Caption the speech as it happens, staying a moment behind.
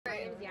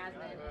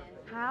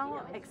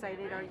How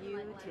excited are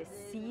you to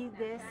see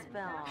this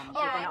film with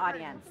an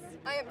audience?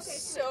 I am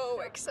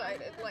so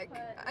excited. Like,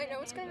 I know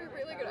it's going to be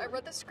really good. I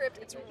read the script.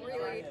 It's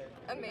really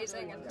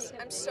amazing, and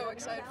I'm so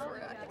excited for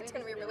it. I think it's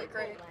going to be really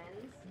great.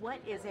 What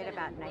is it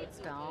about Night's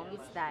films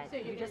that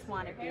you just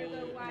want to be in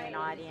an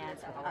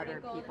audience with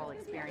other people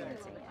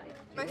experiencing it?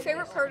 My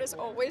favorite part is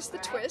always the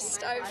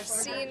twist. I've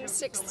seen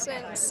Sixth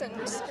Sense and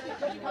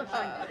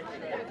The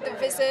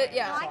Visit.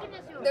 Yeah,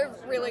 they're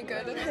really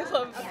good, and I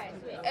love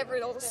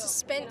all the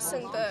suspense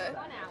and the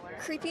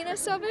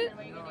creepiness of it.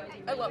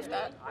 I love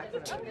that.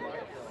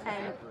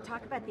 And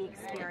talk about the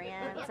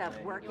experience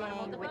of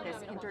working with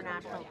this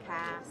international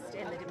cast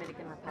in the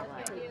Dominican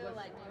Republic.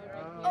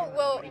 Oh,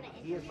 well,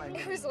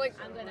 it was like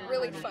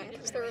really fun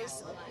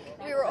because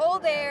we were all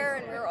there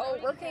and we were all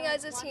working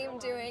as a team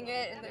doing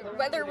it, and the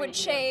weather would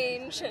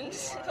change and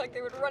like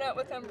they would run out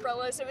with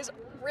umbrellas. It was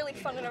really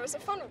fun, and it was a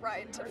fun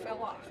ride to film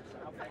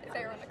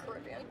there in the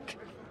Caribbean.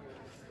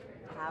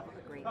 Have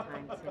a great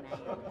time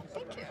tonight.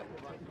 Thank you.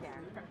 Take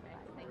care.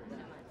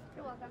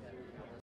 You're welcome.